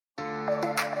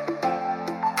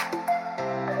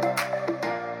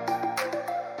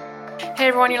Hey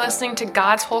everyone, you're listening to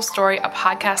God's Whole Story, a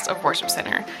podcast of Worship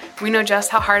Center. We know just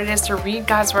how hard it is to read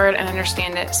God's Word and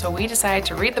understand it, so we decided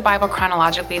to read the Bible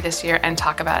chronologically this year and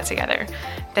talk about it together.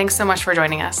 Thanks so much for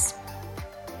joining us.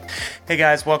 Hey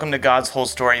guys, welcome to God's Whole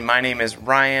Story. My name is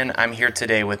Ryan. I'm here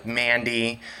today with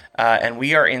Mandy, and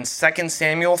we are in 2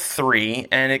 Samuel 3,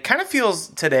 and it kind of feels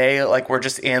today like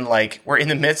we're in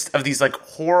the midst of these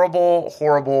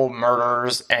horrible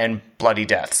murders and bloody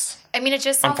deaths. I mean, it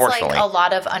just sounds like a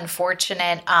lot of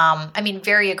unfortunate,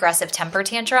 very aggressive temper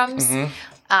tantrums. Mm-hmm.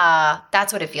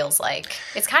 That's what it feels like.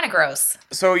 It's kind of gross.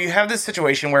 So you have this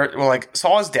situation where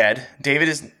Saul is dead.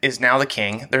 David is now the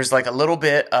king. There's like a little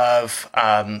bit of,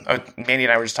 Mandy and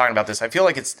I were just talking about this. I feel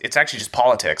like it's actually just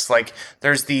politics. Like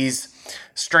there's these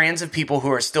strands of people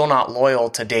who are still not loyal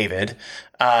to David.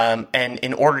 And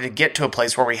in order to get to a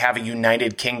place where we have a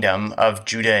united kingdom of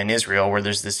Judah and Israel, where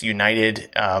there's this united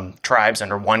tribes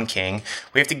under one king,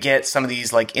 we have to get some of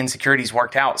these insecurities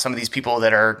worked out. Some of these people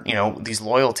that are, these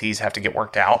loyalties have to get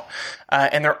worked out.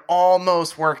 And they're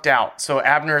almost worked out. So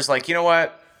Abner's like, you know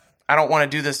what? I don't want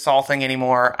to do this Saul thing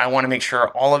anymore. I want to make sure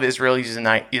all of Israel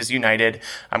is united.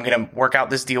 I'm going to work out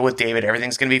this deal with David.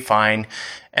 Everything's going to be fine.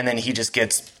 And then he just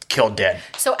gets killed dead.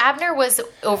 So Abner was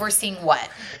overseeing what?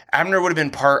 Abner would have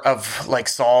been part of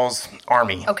Saul's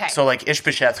army. Okay. So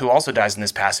Ishbosheth, who also dies in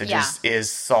this passage, is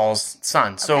Saul's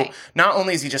son. So not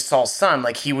only is he just Saul's son,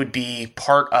 he would be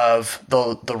part of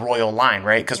the royal line,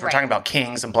 right? Because we're talking about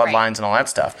kings and bloodlines and all that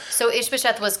stuff. So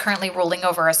Ishbosheth was currently ruling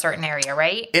over a certain area,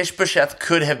 right? Ishbosheth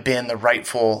could have been the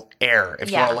rightful heir, if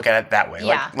you want to look at it that way.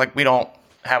 Yeah. We don't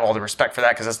have all the respect for that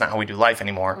because that's not how we do life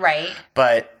anymore. Right.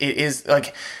 But it is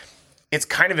it's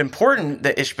kind of important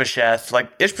that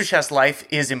Ishbosheth's life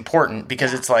is important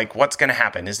because it's what's going to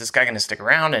happen? Is this guy going to stick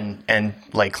around and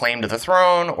claim to the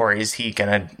throne, or is he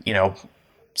going to,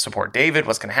 support David?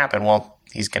 What's going to happen? Well,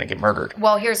 he's going to get murdered.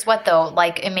 Well, here's what though,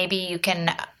 and maybe you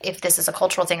can, if this is a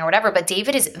cultural thing or whatever, but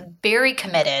David is very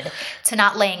committed to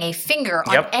not laying a finger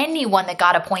on anyone that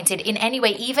got appointed in any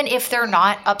way, even if they're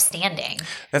not upstanding.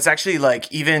 That's actually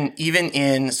even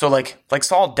in,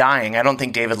 Saul dying, I don't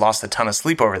think David lost a ton of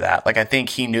sleep over that. I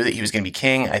think he knew that he was going to be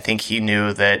king. I think he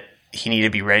knew that he needed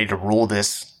to be ready to rule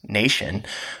this nation,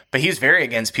 but he was very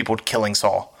against people killing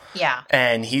Saul. Yeah.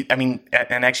 And he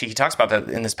talks about that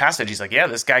in this passage. He's like, yeah,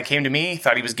 this guy came to me,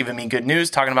 thought he was giving me good news,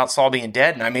 talking about Saul being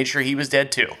dead, and I made sure he was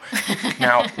dead too.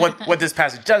 Now, what this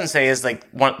passage doesn't say is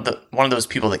one of those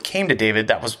people that came to David,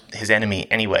 that was his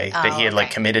enemy anyway, that he had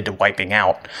committed to wiping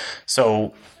out.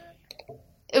 So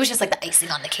it was just the icing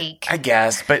on the cake, I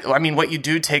guess. But what you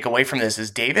do take away from this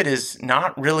is David is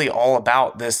not really all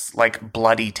about this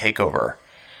bloody takeover.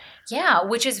 Yeah,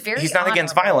 which is very He's not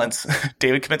against violence.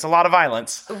 David commits a lot of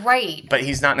violence. Right. But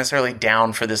he's not necessarily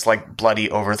down for this bloody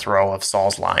overthrow of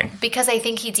Saul's line. Because I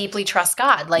think he deeply trusts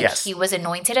God. He was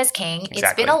anointed as king. Exactly.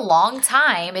 It's been a long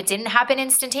time. It didn't happen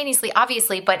instantaneously,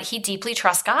 obviously, but he deeply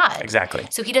trusts God. Exactly.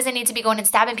 So he doesn't need to be going and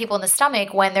stabbing people in the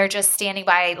stomach when they're just standing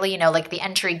by, the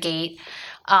entry gate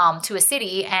to a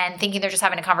city and thinking they're just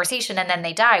having a conversation, and then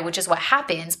they die, which is what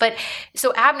happens. But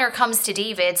so Abner comes to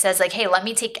David, says hey, I'm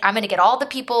going to get all the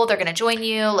people. They're going to join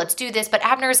you. Let's do this. But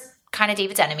Abner's kind of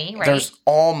David's enemy, right? There's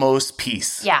almost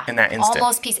peace in that instant.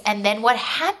 Almost peace. And then what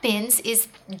happens is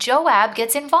Joab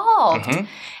gets involved. Mm-hmm.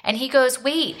 And he goes,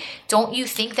 wait, don't you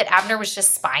think that Abner was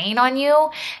just spying on you?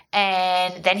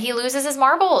 And then he loses his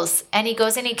marbles. And he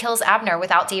goes and he kills Abner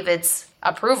without David's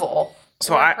approval.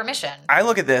 So permission. I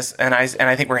look at this, and I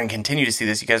think we're going to continue to see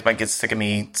this. You guys might get sick of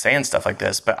me saying stuff like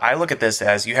this, but I look at this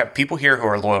as you have people here who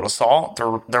are loyal to Saul.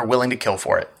 They're willing to kill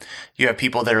for it. You have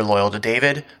people that are loyal to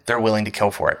David. They're willing to kill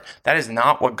for it. That is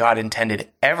not what God intended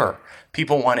ever.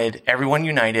 People wanted everyone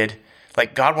united.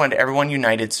 God wanted everyone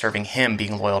united, serving him,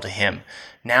 being loyal to him.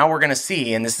 Now we're going to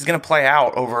see, and this is going to play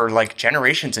out over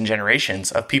generations and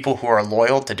generations of people who are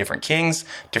loyal to different kings,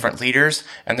 different leaders,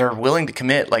 and they're willing to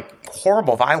commit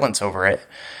horrible violence over it.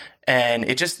 And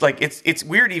it just it's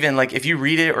weird even if you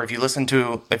read it or if you listen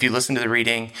to the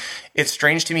reading, it's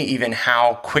strange to me even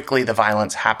how quickly the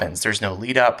violence happens. There's no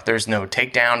lead up, there's no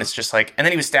takedown. It's just and then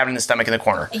he was stabbed in the stomach in the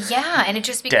corner. Yeah, and it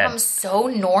just becomes so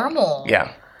normal.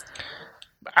 Yeah.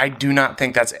 I do not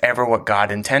think that's ever what God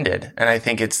intended. And I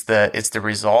think it's the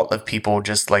result of people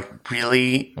just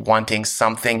really wanting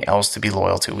something else to be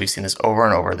loyal to. We've seen this over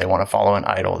and over. They want to follow an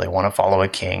idol. They want to follow a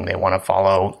king. They want to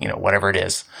follow, whatever it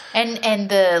is. And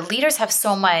the leaders have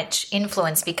so much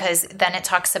influence because then it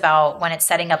talks about when it's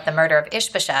setting up the murder of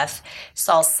Ishbosheth,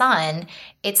 Saul's son,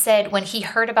 it said when he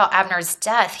heard about Abner's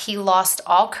death, he lost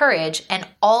all courage and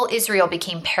all Israel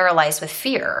became paralyzed with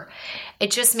fear. It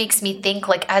just makes me think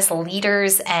as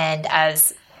leaders and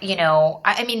as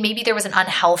I mean, maybe there was an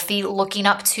unhealthy looking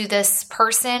up to this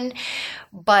person,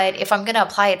 but if I'm going to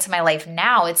apply it to my life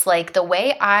now, it's like the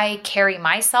way I carry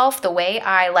myself, the way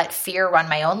I let fear run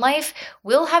my own life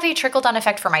will have a trickle-down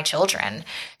effect for my children.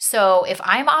 So if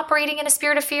I'm operating in a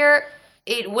spirit of fear,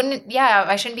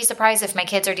 I shouldn't be surprised if my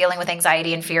kids are dealing with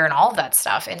anxiety and fear and all of that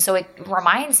stuff. And so it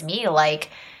reminds me like,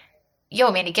 yo,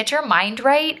 Mandy, get your mind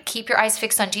right. Keep your eyes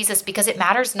fixed on Jesus because it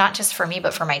matters not just for me,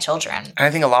 but for my children. And I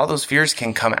think a lot of those fears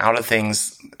can come out of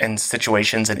things and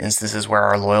situations and instances where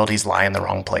our loyalties lie in the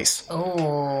wrong place.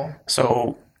 Oh.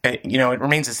 So, it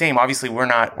remains the same. Obviously, we're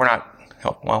not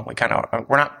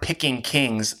picking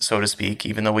kings, so to speak,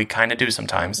 even though we kind of do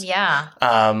sometimes. Yeah.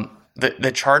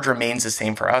 The charge remains the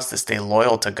same for us to stay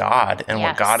loyal to God and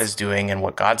what Yes. God is doing and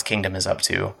what God's kingdom is up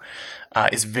to.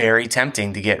 It's very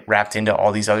tempting to get wrapped into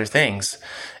all these other things.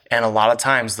 And a lot of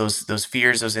times those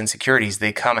fears, those insecurities,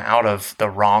 they come out of the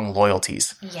wrong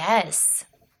loyalties. Yes.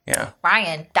 Yeah.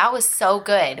 Ryan, that was so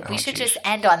good. We should just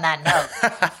end on that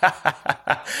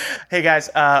note. Hey guys,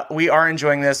 we are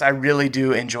enjoying this. I really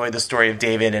do enjoy the story of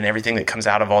David and everything that comes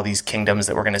out of all these kingdoms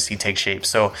that we're going to see take shape.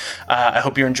 So I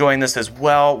hope you're enjoying this as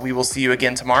well. We will see you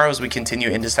again tomorrow as we continue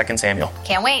into 2 Samuel.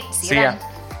 Can't wait. See you See ya. then.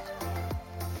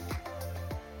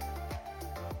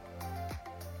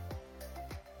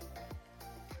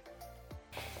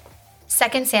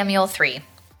 Second Samuel 3.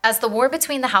 As the war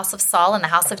between the house of Saul and the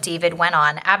house of David went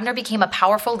on, Abner became a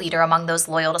powerful leader among those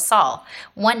loyal to Saul.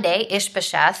 One day,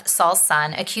 Ishbosheth, Saul's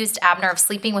son, accused Abner of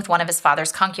sleeping with one of his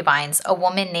father's concubines, a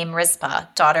woman named Rizpah,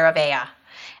 daughter of Aiah.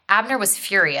 Abner was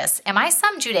furious. "Am I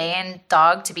some Judean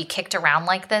dog to be kicked around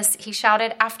like this?" he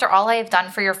shouted. "After all I have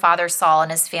done for your father Saul and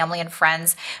his family and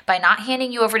friends by not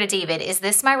handing you over to David, is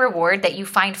this my reward that you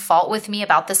find fault with me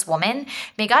about this woman?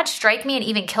 May God strike me and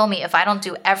even kill me if I don't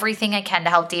do everything I can to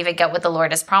help David get what the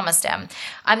Lord has promised him.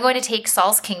 I'm going to take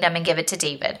Saul's kingdom and give it to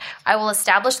David. I will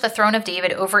establish the throne of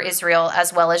David over Israel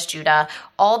as well as Judah,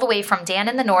 all the way from Dan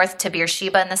in the north to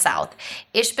Beersheba in the south."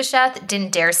 Ishbosheth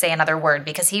didn't dare say another word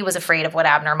because he was afraid of what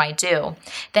Abner might do.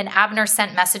 Then Abner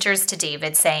sent messengers to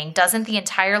David saying, "Doesn't the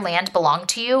entire land belong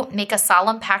to you? Make a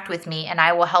solemn pact with me and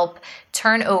I will help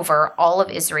turn over all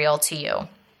of Israel to you."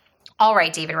 "All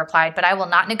right," David replied, "but I will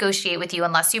not negotiate with you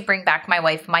unless you bring back my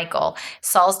wife Michal,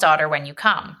 Saul's daughter, when you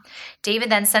come."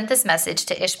 David then sent this message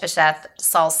to Ishbosheth,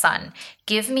 Saul's son.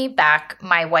 "Give me back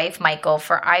my wife Michal,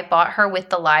 for I bought her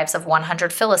with the lives of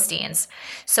 100 Philistines."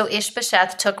 So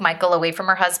Ishbosheth took Michal away from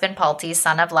her husband Palti,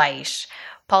 son of Laish.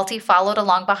 Palti followed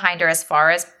along behind her as far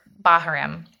as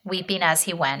Bahurim, weeping as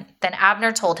he went. Then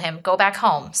Abner told him, "Go back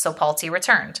home." So Palti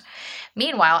returned.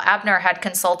 Meanwhile, Abner had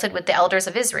consulted with the elders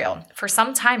of Israel. "For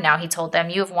some time now," he told them,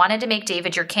 "you have wanted to make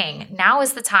David your king. Now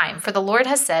is the time, for the Lord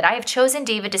has said, I have chosen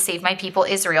David to save my people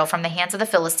Israel from the hands of the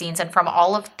Philistines and from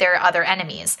all of their other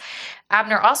enemies."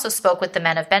 Abner also spoke with the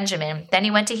men of Benjamin. Then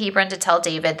he went to Hebron to tell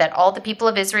David that all the people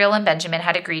of Israel and Benjamin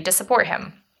had agreed to support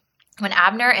him. When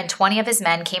Abner and 20 of his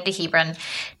men came to Hebron,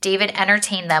 David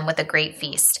entertained them with a great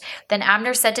feast. Then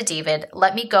Abner said to David,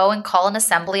 "Let me go and call an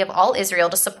assembly of all Israel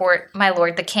to support my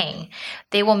lord the king.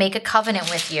 They will make a covenant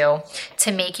with you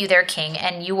to make you their king,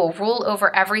 and you will rule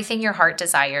over everything your heart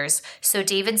desires." So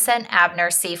David sent Abner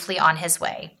safely on his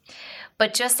way.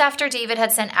 But just after David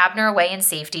had sent Abner away in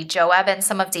safety, Joab and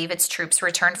some of David's troops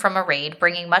returned from a raid,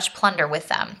 bringing much plunder with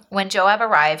them. When Joab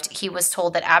arrived, he was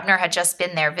told that Abner had just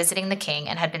been there visiting the king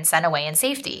and had been sent away in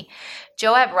safety.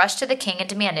 Joab rushed to the king and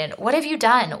demanded, "What have you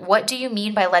done? What do you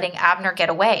mean by letting Abner get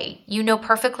away? You know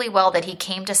perfectly well that he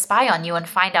came to spy on you and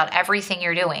find out everything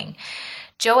you're doing."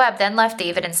 Joab then left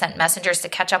David and sent messengers to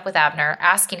catch up with Abner,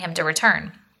 asking him to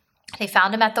return. They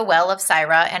found him at the well of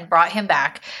Sirah and brought him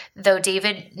back, though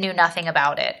David knew nothing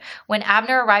about it. When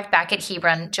Abner arrived back at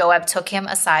Hebron, Joab took him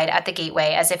aside at the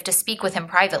gateway as if to speak with him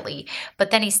privately.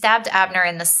 But then he stabbed Abner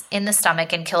in the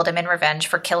stomach and killed him in revenge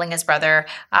for killing his brother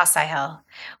Asahel.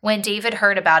 When David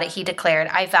heard about it, he declared,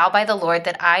 "I vow by the Lord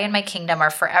that I and my kingdom are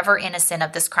forever innocent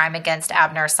of this crime against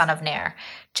Abner, son of Ner.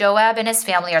 Joab and his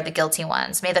family are the guilty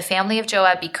ones. May the family of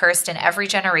Joab be cursed in every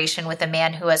generation with a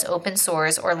man who has open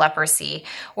sores or leprosy,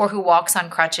 or who walks on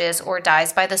crutches, or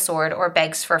dies by the sword, or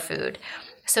begs for food."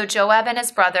 So Joab and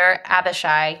his brother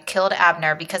Abishai killed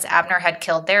Abner because Abner had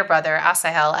killed their brother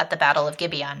Asahel at the battle of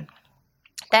Gibeon.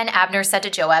 Then Abner said to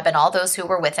Joab and all those who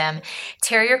were with him,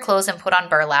 "Tear your clothes and put on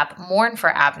burlap, mourn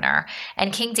for Abner."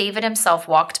 And King David himself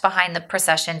walked behind the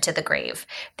procession to the grave.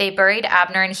 They buried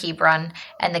Abner in Hebron,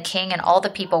 and the king and all the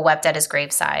people wept at his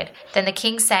graveside. Then the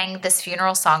king sang this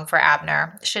funeral song for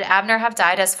Abner. "Should Abner have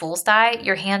died as fools die?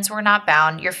 Your hands were not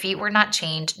bound, your feet were not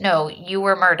chained. No, you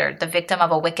were murdered, the victim of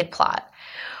a wicked plot."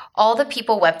 All the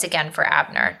people wept again for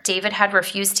Abner. David had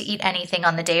refused to eat anything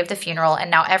on the day of the funeral, and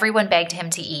now everyone begged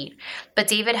him to eat. But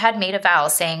David had made a vow,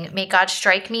 saying, "May God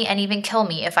strike me and even kill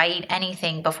me if I eat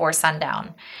anything before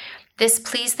sundown." This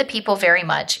pleased the people very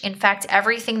much. In fact,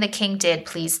 everything the king did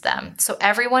pleased them. So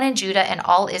everyone in Judah and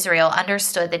all Israel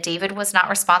understood that David was not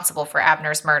responsible for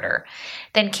Abner's murder.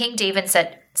 Then King David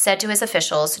said to his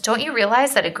officials, "Don't you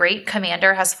realize that a great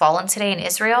commander has fallen today in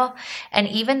Israel? And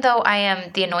even though I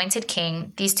am the anointed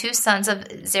king, these two sons of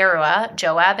Zeruiah,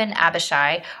 Joab and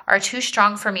Abishai, are too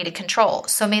strong for me to control.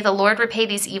 So may the Lord repay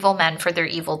these evil men for their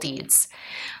evil deeds."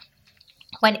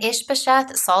 When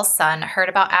Ishbosheth, Saul's son, heard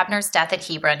about Abner's death at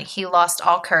Hebron, he lost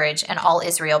all courage, and all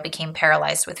Israel became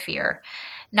paralyzed with fear.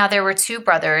 Now there were two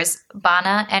brothers,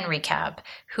 Baanah and Rechab,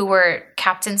 who were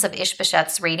captains of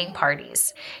Ishbosheth's raiding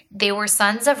parties. They were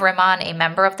sons of Rimmon, a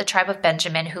member of the tribe of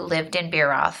Benjamin, who lived in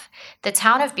Beeroth. The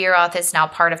town of Beeroth is now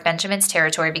part of Benjamin's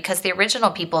territory because the original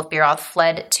people of Beeroth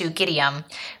fled to Gideon,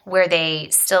 where they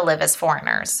still live as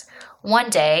foreigners.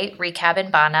 One day, Rechab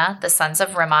and Baanah, the sons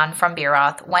of Rimmon from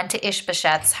Beeroth, went to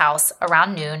Ishbosheth's house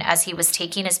around noon as he was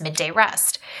taking his midday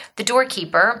rest. The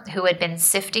doorkeeper, who had been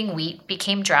sifting wheat,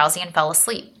 became drowsy and fell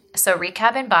asleep. So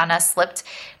Rechab and Baanah slipped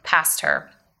past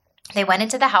her. They went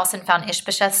into the house and found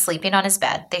Ishbosheth sleeping on his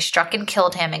bed. They struck and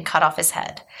killed him and cut off his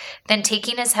head. Then,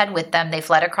 taking his head with them, they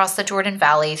fled across the Jordan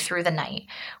Valley through the night.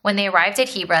 When they arrived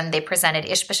at Hebron, they presented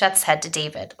Ishbosheth's head to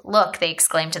David. "Look," they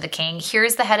exclaimed to the king, "here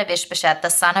is the head of Ishbosheth, the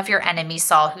son of your enemy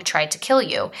Saul, who tried to kill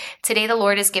you. Today the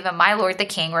Lord has given my lord the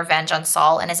king revenge on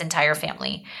Saul and his entire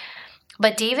family."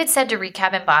 But David said to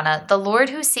Rechab and Baanah, "The Lord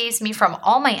who saves me from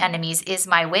all my enemies is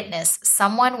my witness.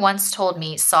 Someone once told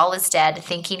me Saul is dead,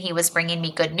 thinking he was bringing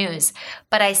me good news.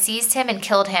 But I seized him and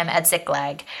killed him at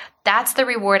Ziklag. That's the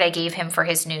reward I gave him for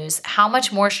his news. How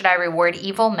much more should I reward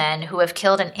evil men who have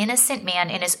killed an innocent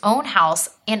man in his own house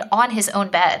and on his own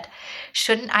bed?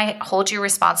 Shouldn't I hold you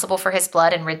responsible for his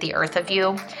blood and rid the earth of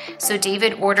you?" So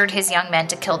David ordered his young men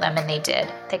to kill them, and they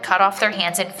did. They cut off their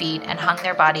hands and feet and hung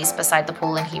their bodies beside the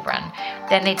pool in Hebron.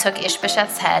 Then they took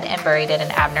Ishbosheth's head and buried it in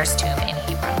Abner's tomb in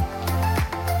Hebron.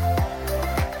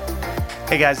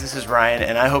 Hey guys, this is Ryan,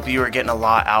 and I hope you are getting a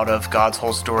lot out of God's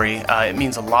whole story. It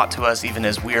means a lot to us even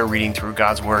as we are reading through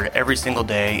God's Word every single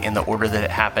day in the order that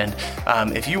it happened.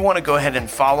 If you want to go ahead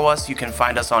and follow us, you can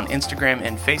find us on Instagram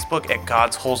and Facebook at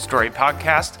God's Whole Story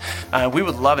Podcast. We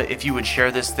would love it if you would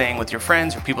share this thing with your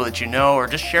friends or people that you know, or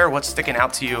just share what's sticking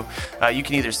out to you. You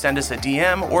can either send us a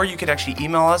DM, or you could actually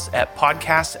email us at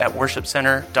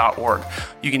podcast@worshipcenter.org.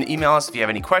 You can email us if you have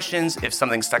any questions, if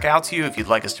something stuck out to you, if you'd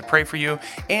like us to pray for you,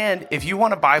 and if you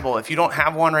want a Bible, if you don't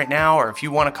have one right now, or if you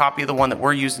want a copy of the one that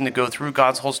we're using to go through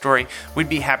God's whole story, we'd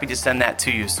be happy to send that to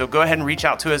you. So go ahead and reach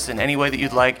out to us in any way that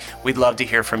you'd like. We'd love to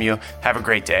hear from you. Have a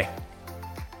great day.